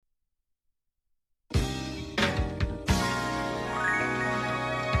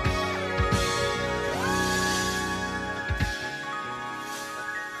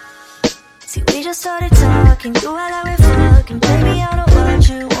We just started talking, you act like we're fucking. Baby, I know what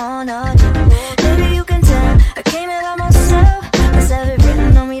you wanna do. Maybe you can tell I came in by myself. Let's have it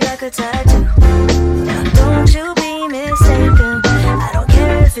written on me like a tattoo. Now don't you be mistaken, I don't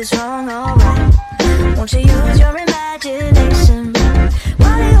care if it's wrong or right. Won't you use your imagination?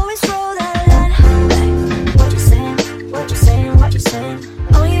 Why they always throw that line? Hey, what you saying? What you saying? What you saying?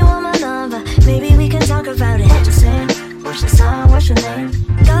 Oh, you want my number? Maybe we can talk about it. What you saying? What's your sign? What's your name?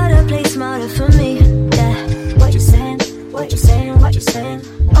 Gotta play smarter for me. Yeah. What you saying? What you saying? What you saying?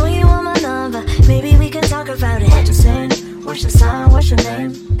 Oh, you want my number? Maybe we can talk about it. What you saying? What's your sign? What's your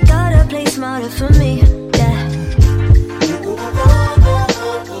name? Gotta play smarter for me. Yeah.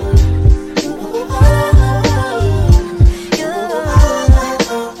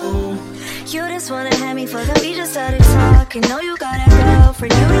 You just wanna have me for the we just started talking. Know you got a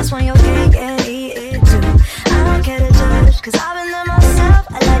girlfriend, you just want your cake and eat it too. I don't care to judge, cause I've been there myself.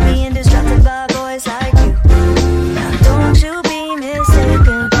 I like being distracted by boys like you. Now don't you be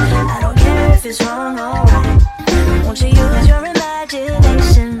mistaken, I don't care if it's wrong or right. Won't you use your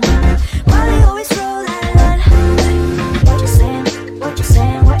imagination? Why they always throw that line? Hey, what you saying? What you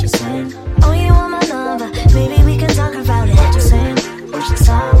saying? What you saying? Oh, you want my number? Maybe we can talk about it. What you saying? What's your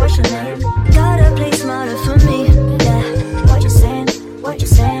sign? What's your name? Gotta play smarter for me. Yeah. What you saying? What you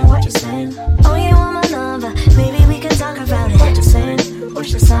saying? What you saying? Oh, you want my number? Maybe we can talk about it. What you saying?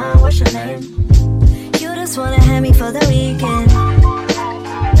 What's your sign? What's your name? You just wanna have me for the weekend.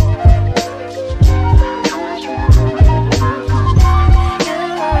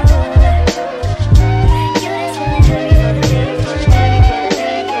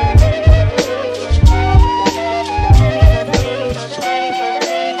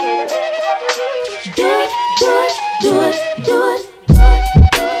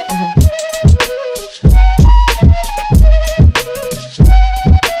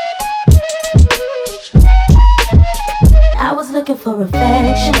 For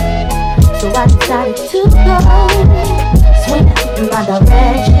affection, so I decided to go. Swing it in my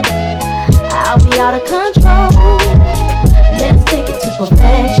direction, I'll be out of control. Let's take it to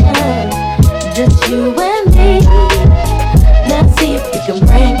perfection, just you and me. Let's see if we can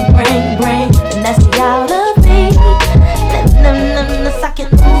bring the nasty out of me. Let's suck it,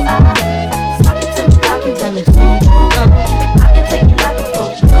 suck it to me like you tell me to. I can take it like a pro,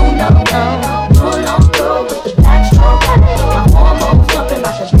 no. Pull on through with the backstroke. My hormones jumping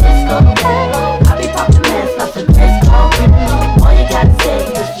like a disco. I be popping mess like a disco. All you gotta say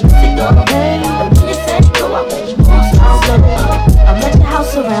is music go. And when you say go, I won't move slow. I'm at your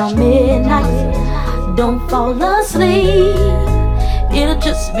house around midnight. Don't fall asleep. It'll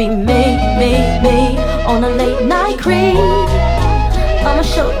just be me on a late night creep. I'ma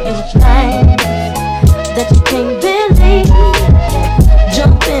show you things that you can't believe.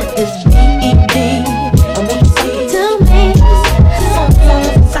 Jump in this BED, and when you suck it to me,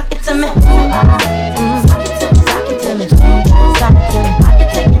 suck it to me, suck it to me, suck it to me, suck it to me. I can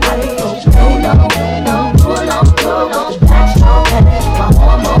take it like a pro, no, pull on the backstroke. My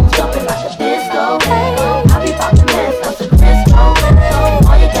hormones jumping like a disco. I be popping mess like a disco.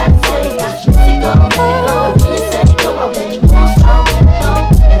 All you gotta say is music go. When you say go, I won't move slow.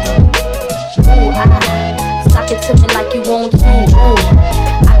 Suck it to me like you want to.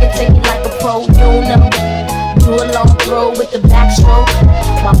 I can take it like a pro, you know. Do a long throw with the backstroke.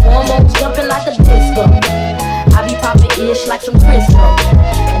 My hormones jumping like a disco. I be popping ish like some Crisco.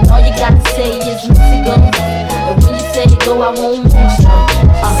 And all you gotta say is music go. And when you say go, I won't move slow.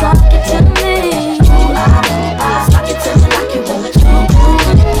 Suck it to me. Suck it to me like you want to.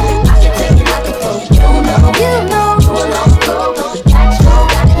 I can take it like a pro, you know. Do a long throw with the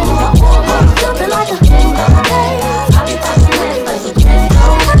backstroke. My hormones jumping like a disco. I be popping ish like some Crisco.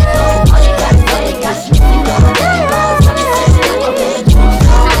 All you gotta say is music go.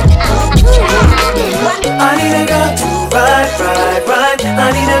 I need a girl to ride.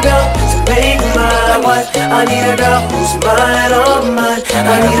 I need a girl to make my wife. I need a girl who's mine, all mine. I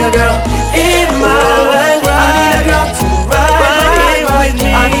need a girl in my life. I need a girl to ride with me.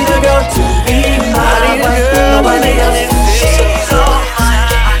 I need a girl to be my wife. Nobody else. She's all mine.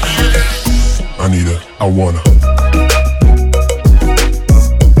 I need her, I want her.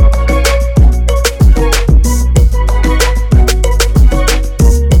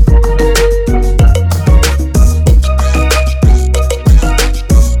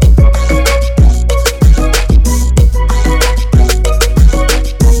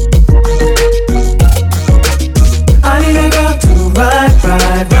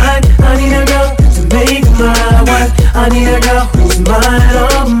 I need a girl who's mine,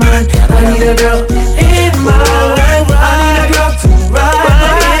 all mine. I need a girl in my life. I need a girl to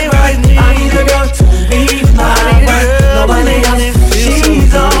ride with me. I need a girl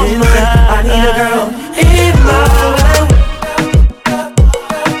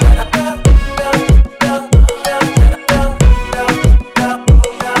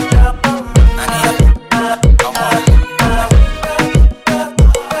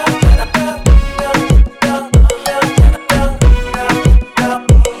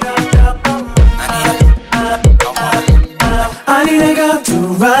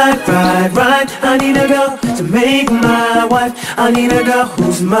right. I need a girl to make my wife. I need a girl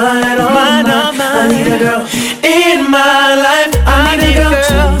who's mine, all mine. I need a girl in my life. I need a girl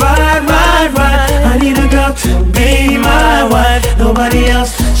to ride. I need a girl to be my wife. Nobody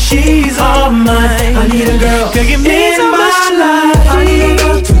else, she's all mine. I need a girl in my life. I need a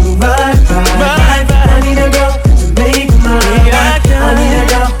girl to ride. I need a girl to make my wife. I need a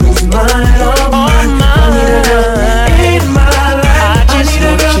girl who's mine, all mine. I need a girl in my life. I need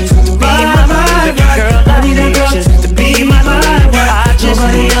a girl to be my wife. I need a girl to be my wife.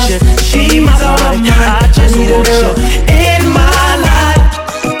 Nobody else, she's all mine. I need a girl in my life.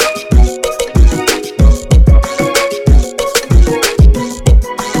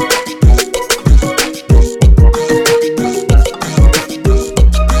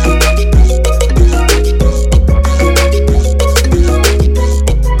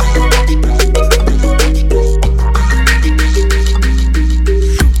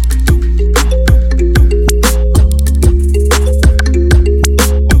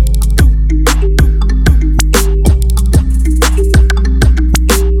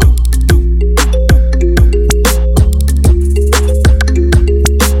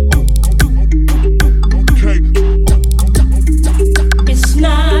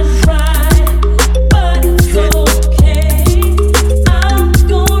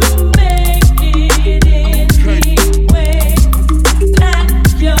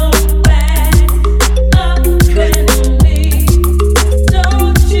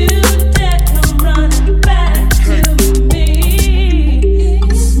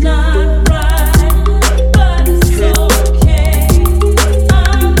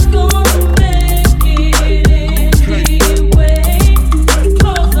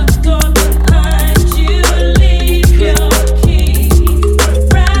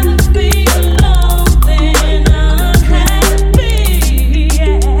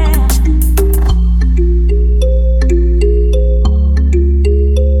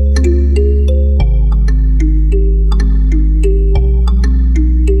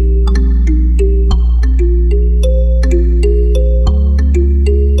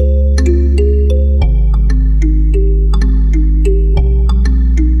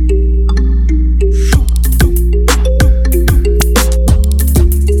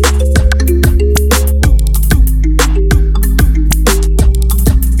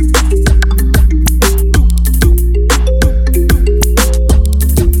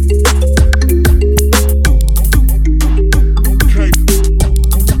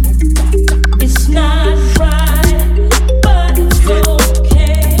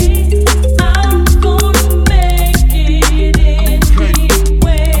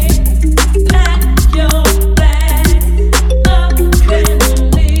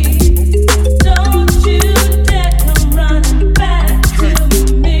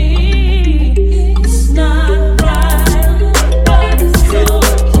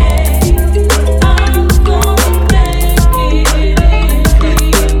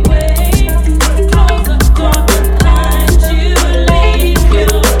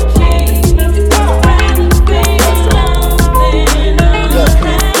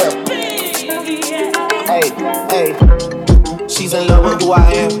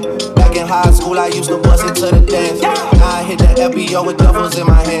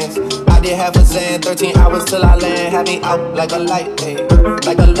 Like a light, ayy,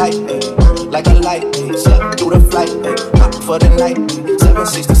 like a light, ayy, like a light, ayy. Slept through the flight, ayy, pop for the night.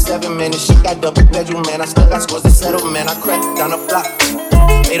 767 minutes, she got double bedroom, man. I still got scores to settle, man. I cracked down the block,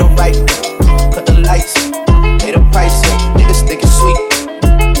 made a right, cut the lights, paid the price, yeah. Niggas think it's sweet,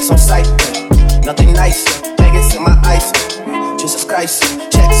 it's on sight, yeah. Nothing nice, yeah. Vegas in my ice, Jesus Christ, yeah.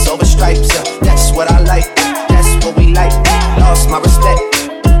 Checks over stripes, yeah. That's what I like, that's what we like. Lost my respect,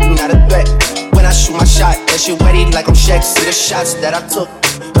 you not a threat. When I shoot my shot, that shit wetty like I'm Shaq. See the shots that I took,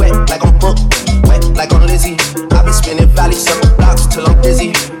 wet like I'm Book, wet like I'm Lizzie. I been spinning valley circle blocks till I'm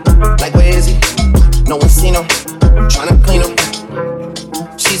dizzy. Like where is he? No one seen him, tryna clean him.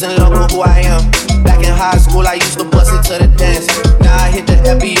 She's in love with who I am. Back in high school, I used to bust it to the dance. Now I hit the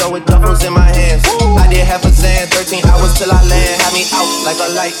FBO with duffels in my hands. I did half a Zan, 13 hours till I land. Had me out like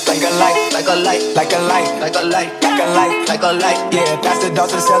a light, like a light, like a light, like a light, like a light, like a light, like a light. Yeah, Pastor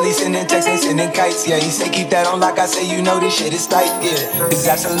Dawson Sally sending texts and sending kites. Yeah, he say keep that on like I say, you know this shit is tight. Yeah, it's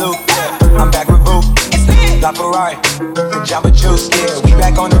absolute. Yeah, I'm back with Boo. La Ferrari, Jamba Juice, yeah. We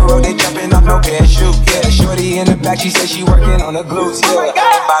back on the road, they jumping off no parachute, yeah. Shorty in the back, she said she working on the glutes, yeah.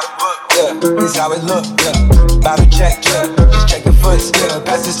 By the book, yeah. This how it look, yeah. By the check, yeah. Just check the foots, yeah.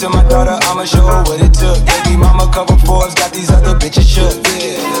 Pass this to my daughter, I'ma show her what it took. Baby mama cover Forbes, got these other bitches shook,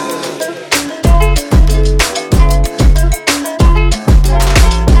 yeah.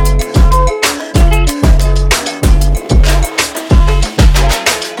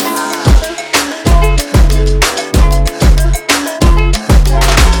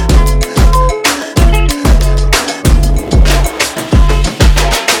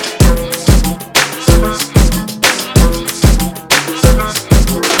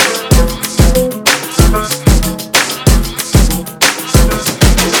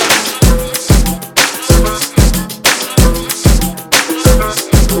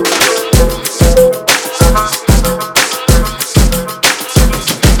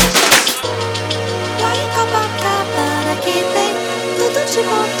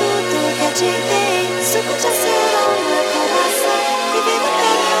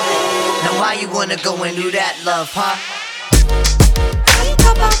 wanna go and do that, love, huh?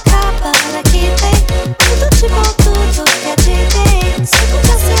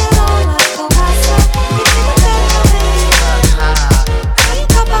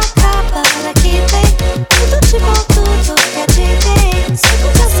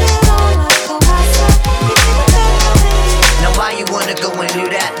 Now why you wanna go and do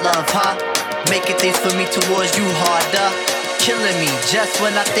that, love, huh? Making things for me towards you harder, killing me just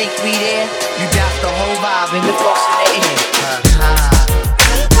when I think we there. You got the whole vibe and the force in the air.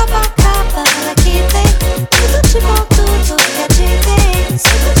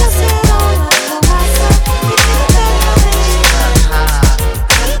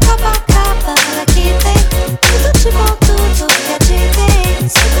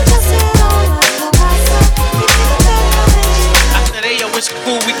 It's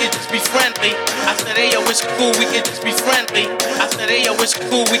cool, we can just be friendly. I said, hey, yo, it's cool, we can just be friendly. I said, hey, yo, it's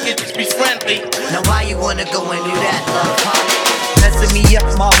cool, we can just be friendly. Now why you wanna go and do that, love, huh? Messing me up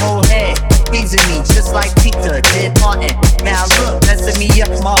my whole head, teasing me just like Peter did Martin. Now look, messing me up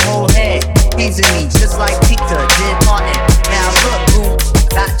my whole head, teasing me just like Peter did Martin. Now look, who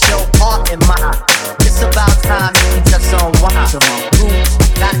got your heart in mine? It's about time you just on wine. Who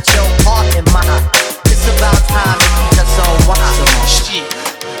got your heart in mine? It's about time you just on wine. Shit,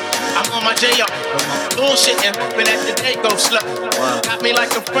 I'm on my J.O. Bullshitting, hoping that the day goes slow. Got me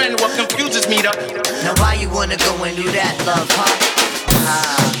like a friend, what confuses me though? Now why you wanna go and do that, love, huh?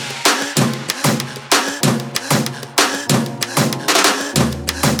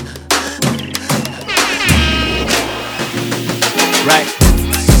 Right,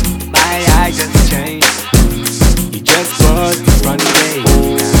 my eyes just changed. You just brought the front way.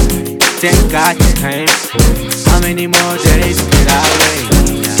 Thank God you came. How many more days could I wait?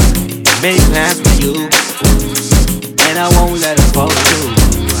 Make plans for you, and I won't let it fall through.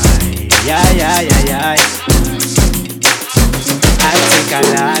 Yeah. I think I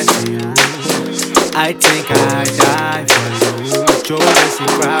lied for you. I think I die for you. Joyous and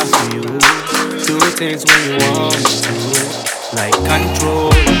cry for you. Do things when you want to, like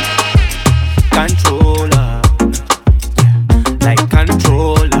controller, yeah. Like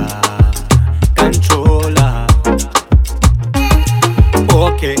controller.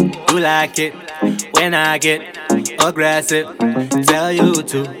 Okay, you like it when I get aggressive. Tell you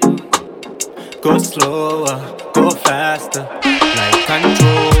to go slower, go faster. Like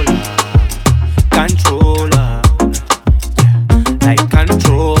controller, yeah. Like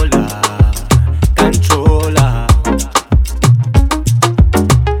controller.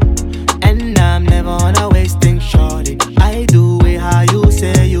 And I'm never on a wasting shorty. I do it how you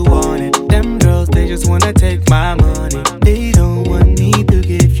say you want it. Them girls, they just wanna take my money. They don't want me to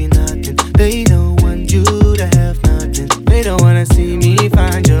give you nothing. They don't want you to have nothing. They don't wanna see me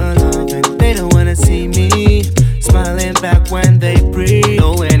find your loving. They don't wanna see me smiling back when they breathe.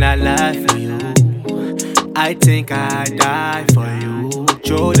 Knowing I lie for you, I think I die for you.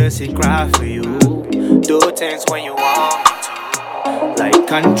 Jodeci cry for you. Do things when you want to, like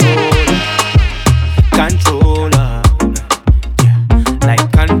controller, yeah.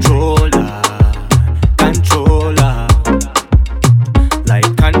 Like controller. Like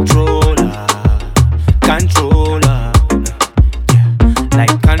controller, yeah.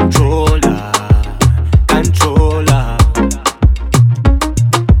 Like controller.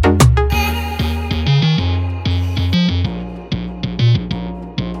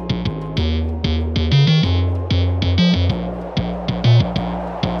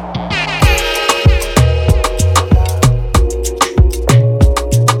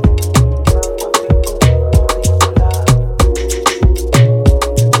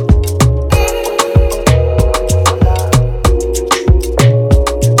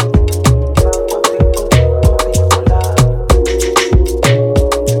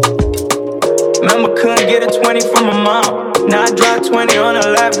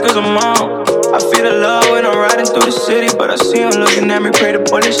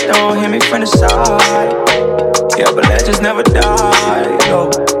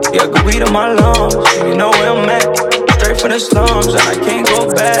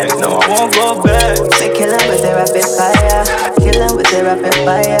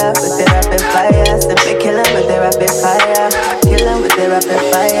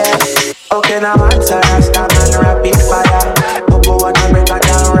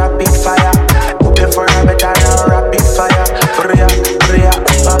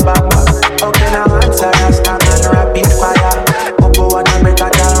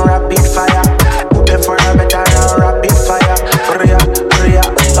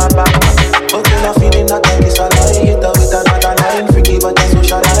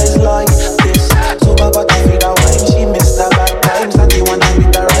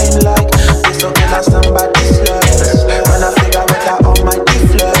 with a rhyme like this. Okay, now somebody slurs. When I figure out that all my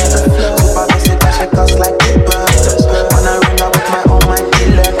deflect. Super messy that she cuss like the birds. When I ring her with my all my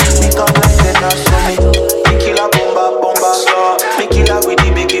dealer. Because like they not show me. Me killer bomba bomba. Me killer with the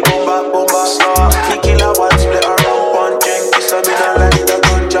biggie bomba bomba. Me killer one split around one drink. Kiss her me not like the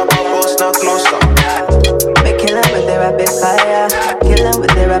gun jump a post not closer. Me kill 'em with the rapid fire. Kill 'em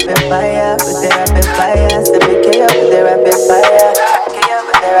with the rapid fire. With the rapid fire. So me kill 'em with the rapid fire. Kill 'em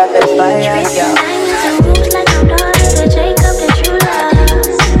with the rapid fire. Tracing diamonds and rules like I'm daughter to Jacob that you love.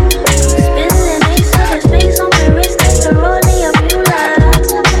 Spilling ace of the space on my wrist like the rolling of you love.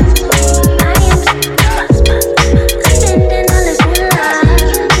 I am spending all this moolah.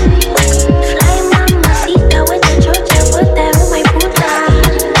 Fly mamacita with the chocha, put that on my puta.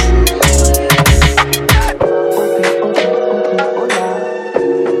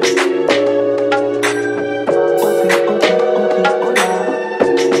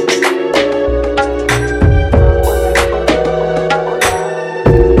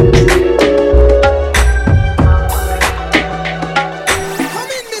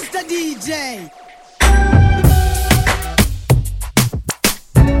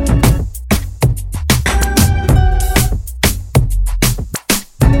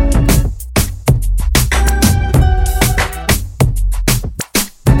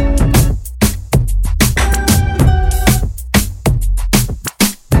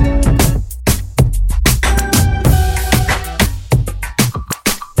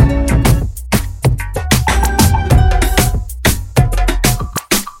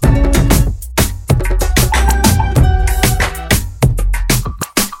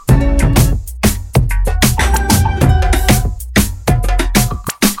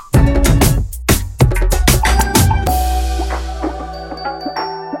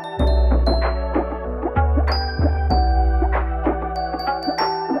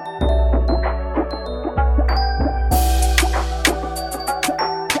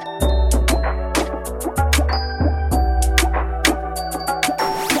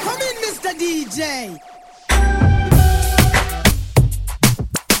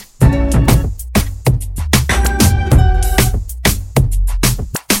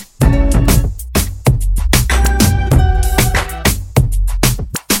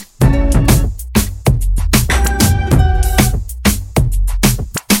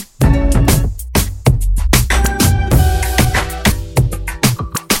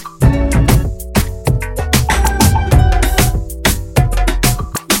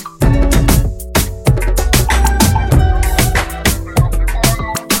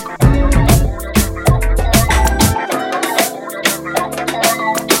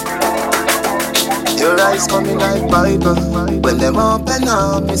 Eyes coming like Bible. When them open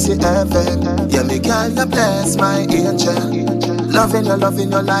up, me see heaven. Yeah, me girl, you bless my angel. Loving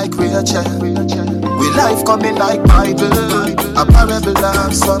you like Rachel. We life coming like Bible. A parable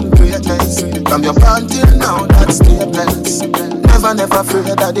of some greatness. From your born till now, that's statements. Never afraid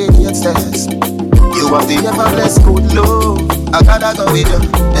that the hate says. You have the ever-blessed good love. I gotta go with you,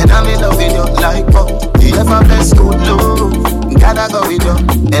 and I'm in love with you like Bob. The ever-blessed good love. Gotta go with you,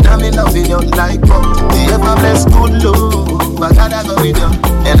 and I'm in love with you like Bob. The ever-blessed good love. I gotta go with you,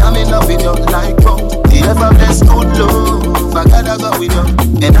 and I'm in love with you like Bob. The ever-blessed good love. I gotta go with you,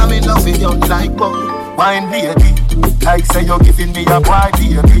 and I'm in love with you like Bob. Wine baby, like say you're giving me a boy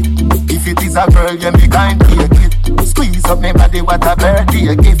baby. If it is a girl, you me kind take it. Squeeze up my body, what a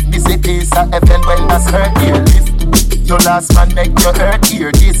birthday gift. Me say peace of heaven when that's her dear lift. Your last man make your hurt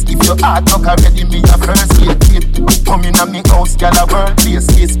hear this. If your heart talk already, me a first aid kit. Come in a me house, girl a world place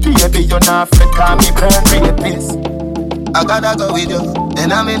kiss. Baby, you're not afraid, call me burn rapist. I gotta go with you,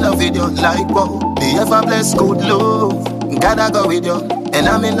 and I'm in love with you like wow. The ever-blessed good love. Gotta go with you, and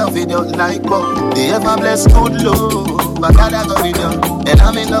I'm in love with you like wow. The ever-blessed good love. I gotta go with you, and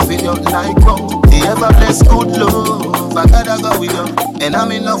I'm in love with you like wow. The ever-blessed good love. I gotta go with you, and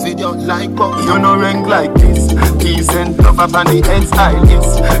I'm in love with you like wow. You no rank like this. Peace and love up on the head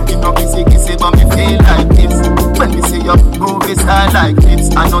stylist. You know kissy but me feel like this. When me see your movie star like this.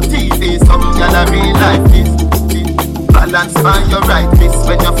 I know TV, some gallery like this. Balance by your right wrist.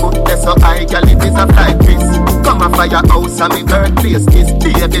 When your foot is so high, girl, it is a flight risk. Come and fire house and me birthplace kiss.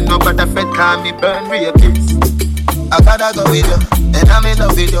 Baby, no brother fed, call me burn rapist. I gotta go with you, and I'm in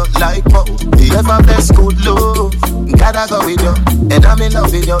love with you like wow. The ever-blessed good love. Gotta go with you, and I'm in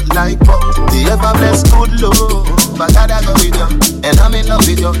love with you like wow. The ever-blessed good love. I gotta go with you, and I'm in love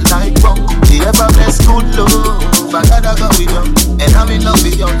with you like wow. The ever-blessed good love. I gotta go with you, and I'm in love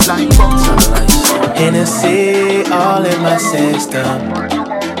with you like wow. Hennessy all in my system.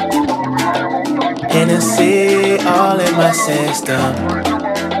 Hennessy all in my system.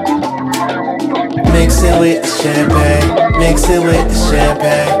 Mix it with the champagne, mix it with the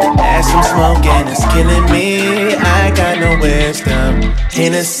champagne. Add some smoke and it's killing me. I got no wisdom.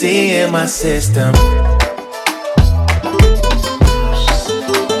 Hennessy in my system.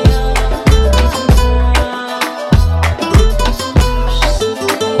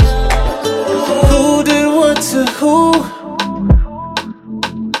 Who did what to who?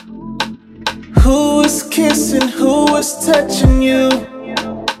 Who was kissing? Who was touching you?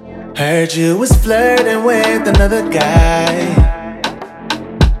 Heard you was flirting with another guy.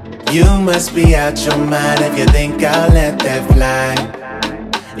 You must be out your mind if you think I'll let that fly.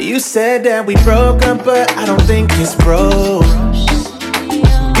 You said that we broke up, but I don't think it's broke.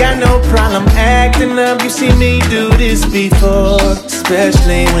 Got no problem acting up, you see me do this before.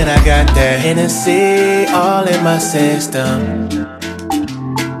 Especially when I got that Hennessy all in my system.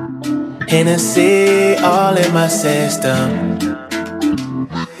 Hennessy all in my system.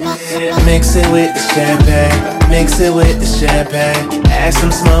 Mix it with the champagne, mix it with the champagne. Add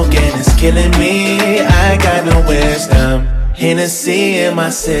some smoke and it's killing me. I got no wisdom. Hennessy in my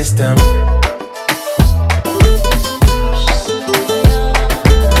system.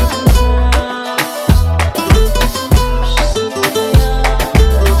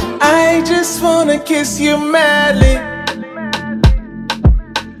 I just wanna kiss you madly.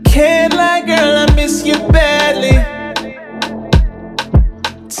 Can't lie, girl, I miss you badly.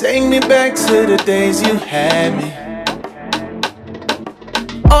 Take me back to the days you had me.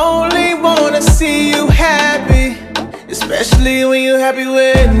 Only wanna see you happy, especially when you're happy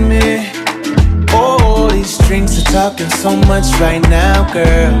with me. Oh, these drinks are talking so much right now,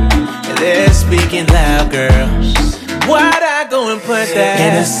 girl. And they're speaking loud, girl. Why'd I go and put that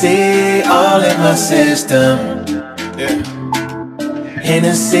Hennessy all in my system? Yeah.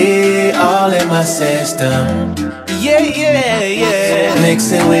 Hennessy all in my system. Yeah, yeah, yeah.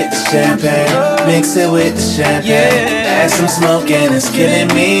 Mix it with the champagne, mix it with the champagne. Yeah. Add some smoke and it's killing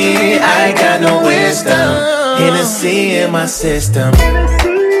me. I got no wisdom. Hennessy in my system.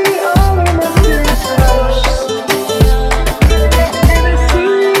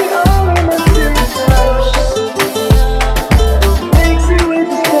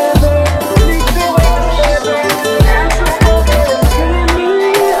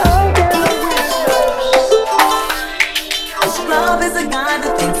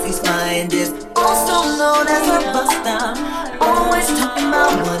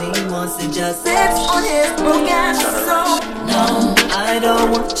 Just sits on his broke ass soul. No, I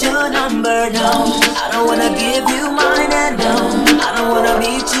don't want your number. No, I don't wanna give you mine. And no, I don't wanna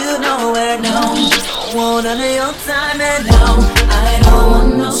meet you nowhere. No, don't want none of your time. And no, I don't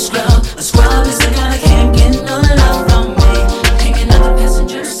want no scrub. A scrub is the guy that can't get no love from me. Hanging on the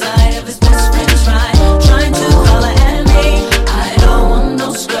passenger side of his best friend's ride, trying to holler at me. I don't want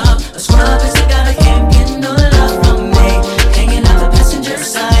no scrub. A scrub is the guy that can't get no love from me. Hanging on the passenger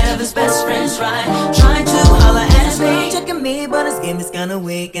side of his best friend's ride, trying to holler at me. Checking me, but his game is kinda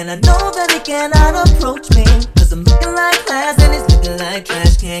weak, and I know that he cannot approach me. Cause I'm looking like class and he's looking like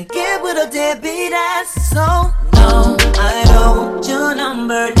trash. Can't get with a deadbeat ass. So no, I don't want your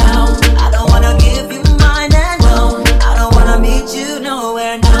number. No, I don't wanna give you mine. And no, I don't wanna meet you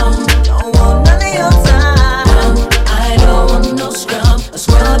nowhere. No, don't want none of your time. No, I don't want no scrub. A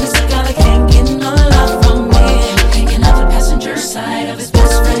scrub is the guy that can't get no love from me. Hanging out the passenger side of his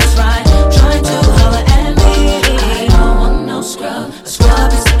best friend's ride, trying to holler at me. I don't want no scrub. A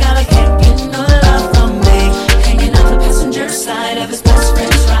scrub is the guy that can't get no love from me. Hanging out the passenger side of his best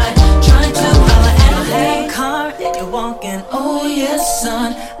friend's ride, trying to holler at me. Car that you're walking, oh yes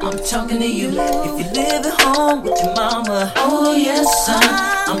son, I'm talking to you. If you live at home with your mama, oh yes son,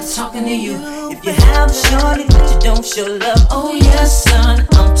 I'm talking to you. If you have a shorty that you don't show love, oh yes son,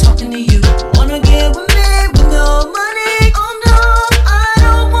 I'm talking to you. Wanna get with me with no money? Oh no, I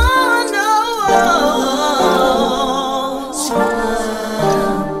don't want no scrub.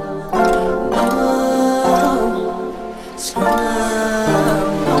 No scrub.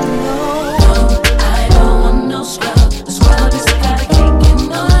 No, I don't want no scrub. The scrub is the guy that can't get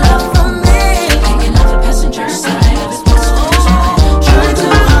no love from me. Hanging out the passenger side of his best friend's ride, trying to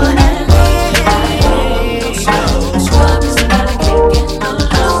holler at me. I don't want no scrub. The scrub is the guy that can't get no love.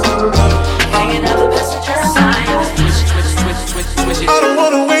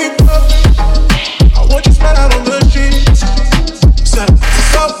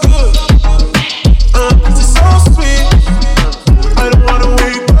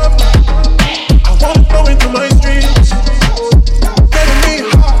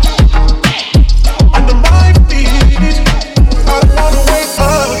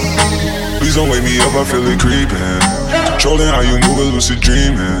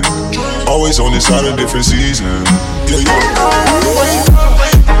 dreaming. Always on this side of different seasons. Yeah, yeah. Wake up.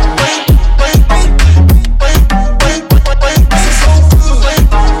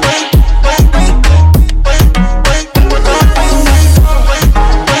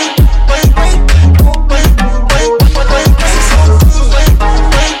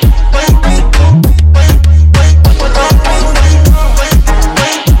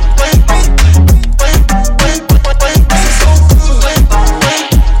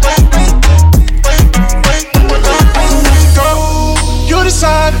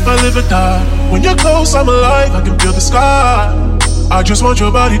 When you're close, I'm alive, I can feel the sky. I just want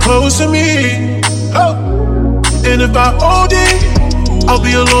your body close to me. Oh. And if I OD, I'll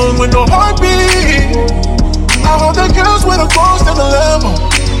be alone with no heartbeat. I hold the girls with a ghost in the level,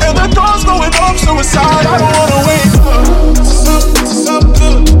 and the doors going up, suicide. I don't wanna wake up. It's up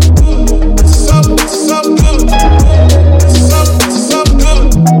good. It's up good. It's up good.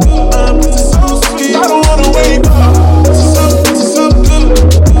 It's so sweet. I don't wanna wake up. It's up good. It's up good.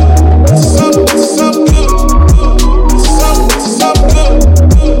 It's up good.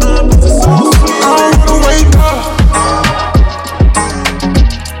 It's so sweet. I don't wanna wake up.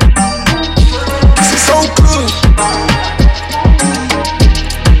 This is so good.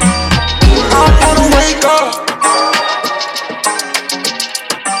 I don't wanna wake up.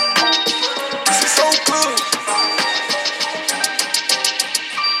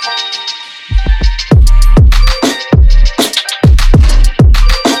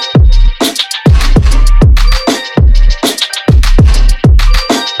 This is so good.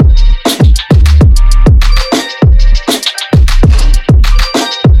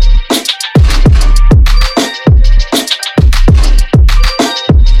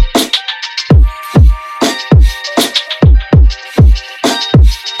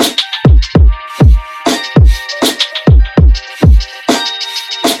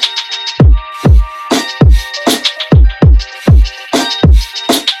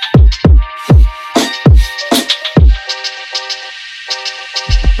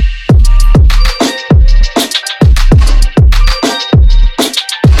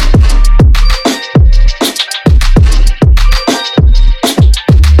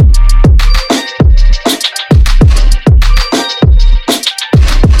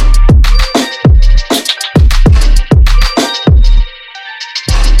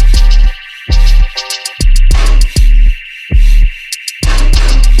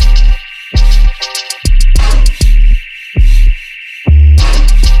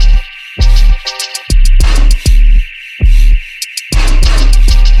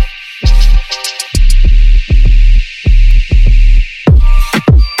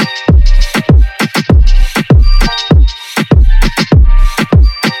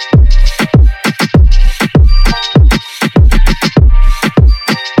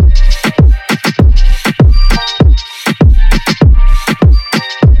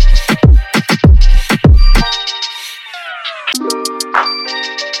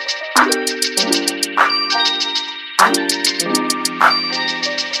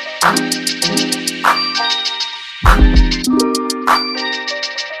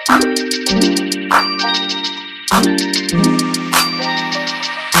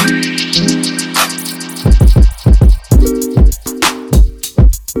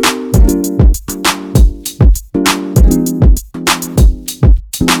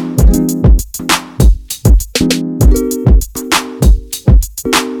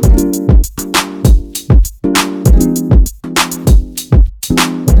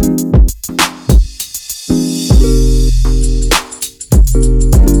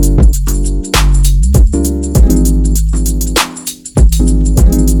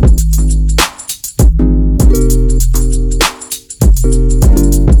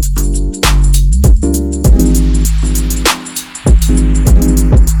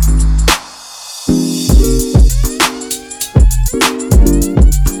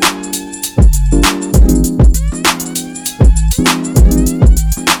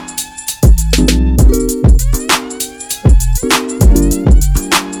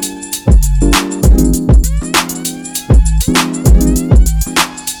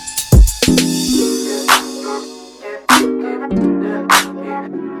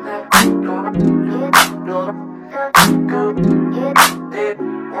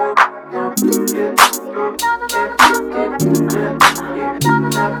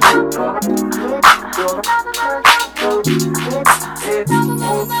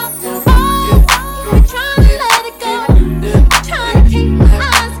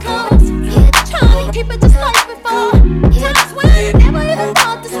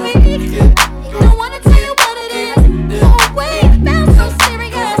 Don't wanna tell you what it is. Oh wait, that's so sick.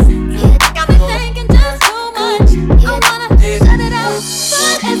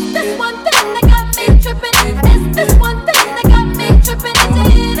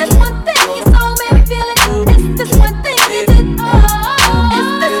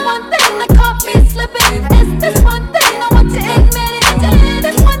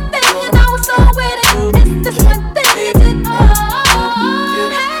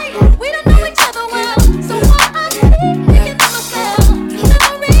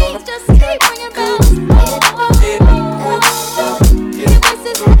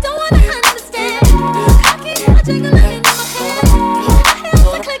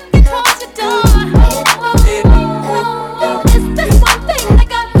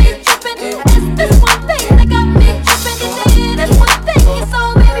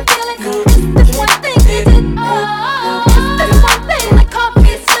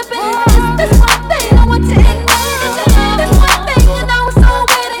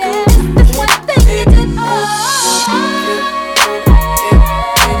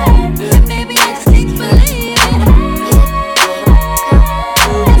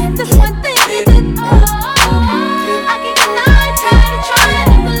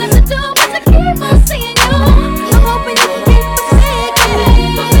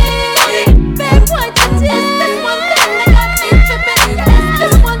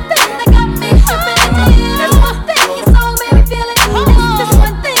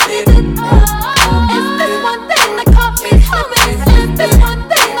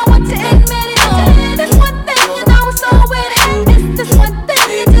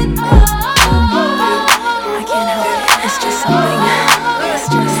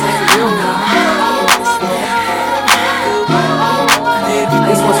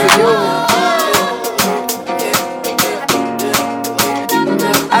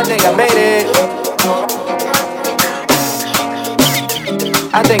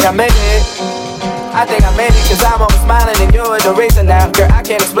 I think I made it. I think I made it, cause I'm always smiling and you're the reason now. Girl, I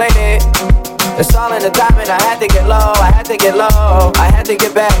can't explain it. It's all in the timing, I had to get low, I had to get low, I had to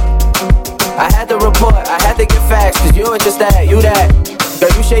get back. I had to report, I had to get facts, cause you were just that, you that. Girl,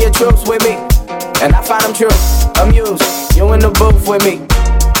 you share your truths with me, and I find them true. Amused, you in the booth with me.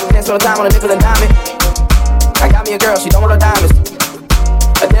 Dance all the time on a nickel and diamond. I got me a girl, she don't want no diamonds.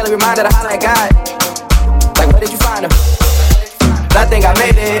 A daily reminder to holler at God. Like, where did you find her? I think I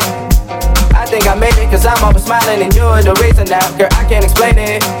made it. I think I made it, cause I'm always smiling and you're the reason now. Girl, I can't explain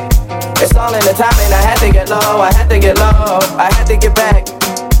it. It's all in the timing, I had to get low, I had to get low, I had to get back.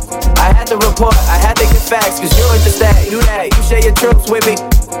 I had to report, I had to get facts, cause you were just that, you that. You share your truths with me,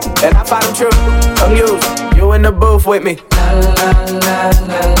 and I find them true. Amused, you in the booth with me.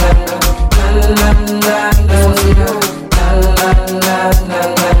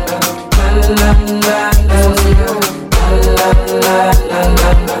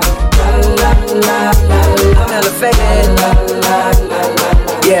 I'm elevated.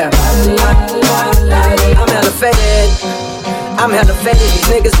 Yeah. I'm elevated. I'm elevated. These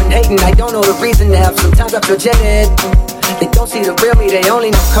niggas been hating, I don't know the reason now. Sometimes I feel jaded. They don't see the real me, they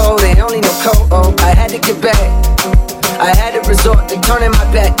only know cold, they only know cold. Oh, I had to get back. I had to resort to turning my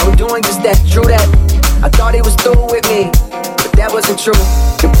back. I'm doing just that, true that. I thought he was through with me, but that wasn't true.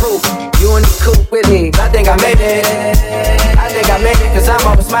 The proof, you in the coop with me. I think I made it. I think I made it, cause I'm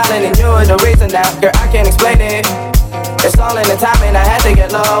always smiling and you're the reason now. Girl, I can't explain it. It's all in the timing, I had to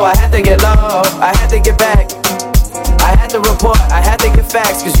get low, I had to get low, I had to get back. I had to report, I had to get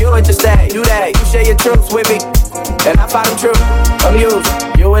facts, cause you were just that, you that. You share your truths with me, and I find them true. Amused,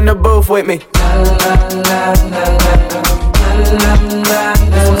 you in the booth with me.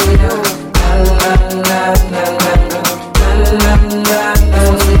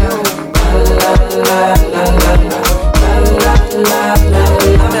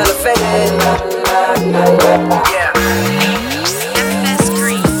 I'm elevated. Yeah.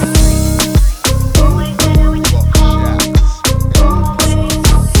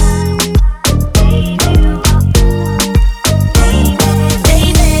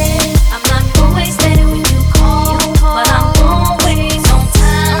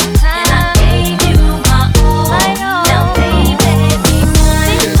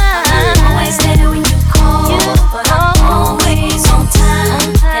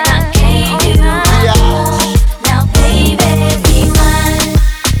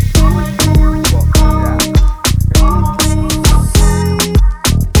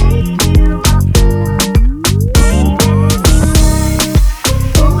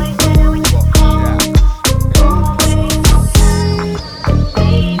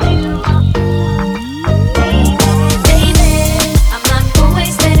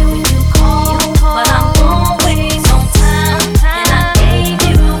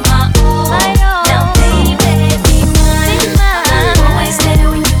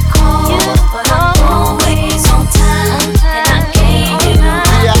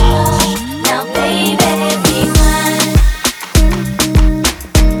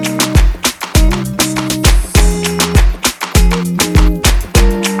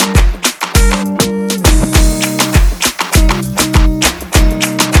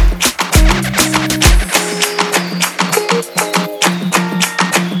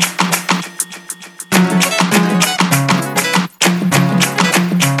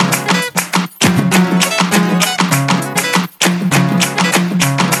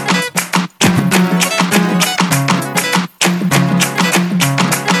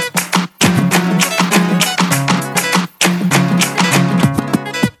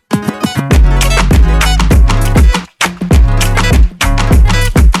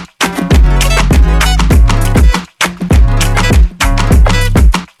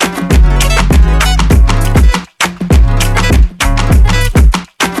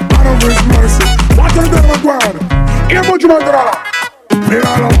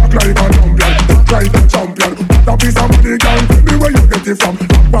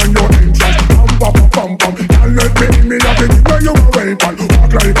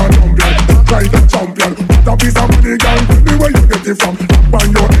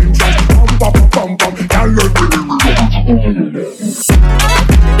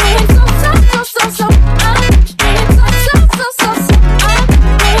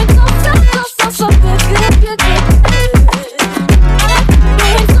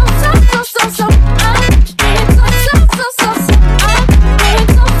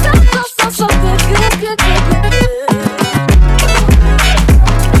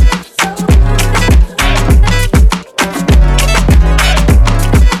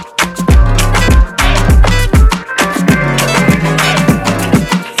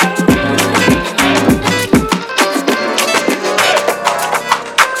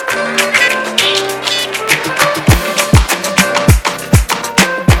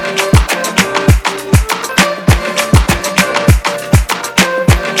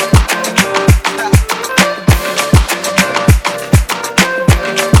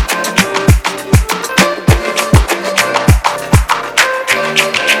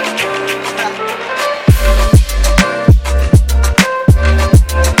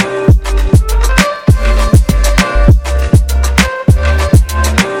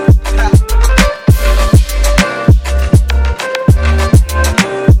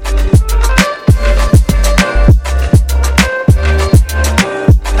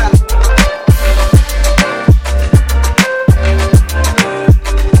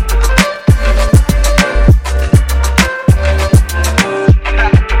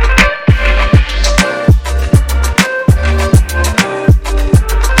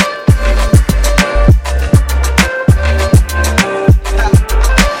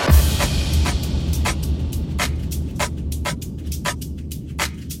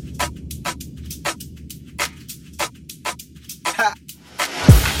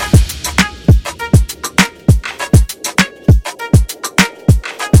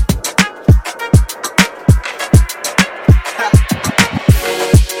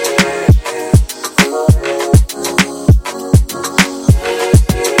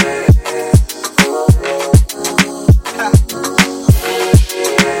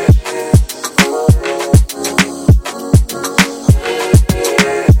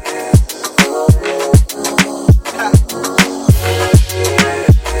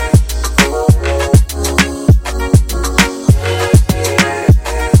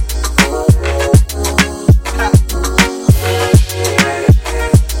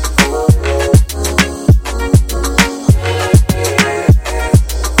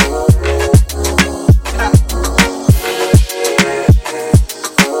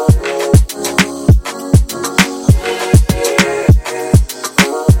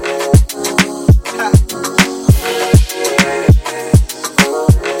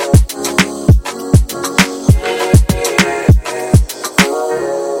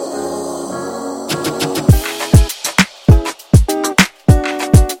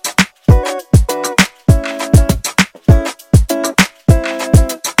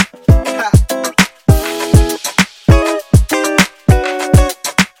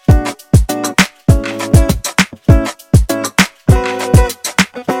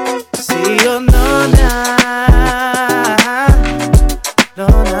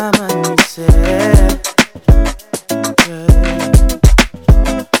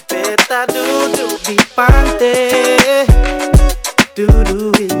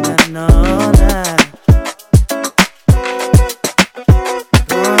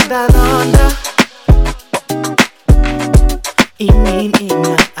 nona.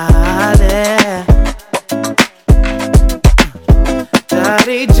 Ingin-ingat ale.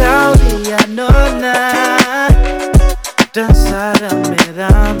 Dari jauh dia nona, dan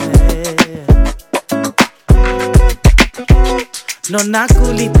rame-rame. Nona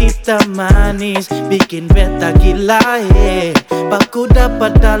kulit hitam manis, bikin beta gila Baku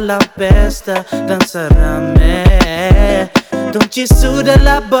dapat dalam pesta dan serame. Donci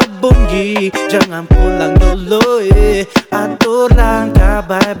sudahlah berbunyi, jangan pulang dulu Atur langkah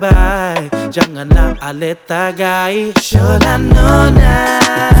bye-bye, janganlah ale tagai. Shola nona,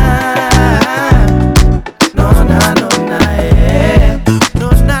 nona nona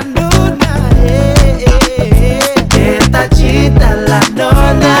nona nona Kita cita lah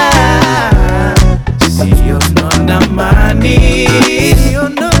nona, Sio nona manis,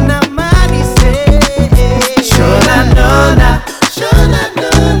 Sio nona manis Shola nona, Shola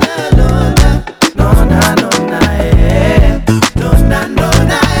nona nona nona nona nona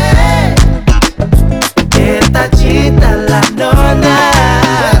nona Kita cita lah nona,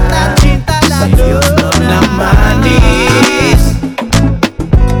 kita cita lah nona manis.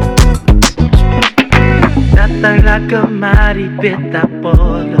 Datanglah kemari beta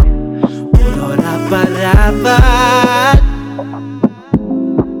polo, polo rapat-rapat.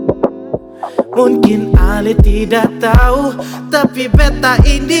 Mungkin ale tidak tahu, tapi beta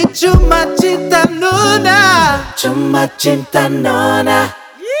ini cuma cinta nona, cuma cinta nona.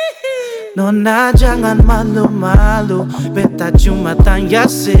 Nona jangan malu-malu, beta cuma tanya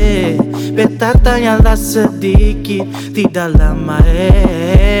beta tanyalah sedikit, tidak lama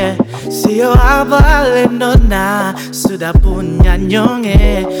Sio abale nona, sudah punya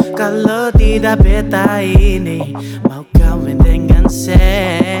nyonge. Kalau tidak beta ini mau kawin dengan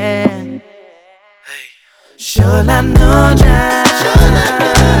sen. Shola nona, Shola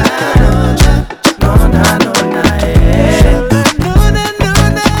nona, nona nona nona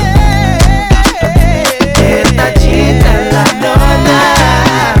nona Kita cinta lah nona,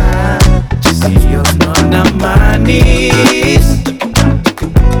 Sio nona manis.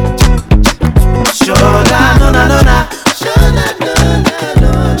 Shola nona nona, Shola nona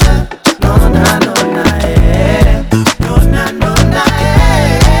nona nona nona nona nona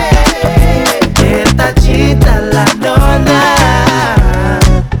Kita cinta lah nona,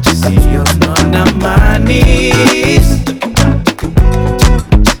 Sio nona manis.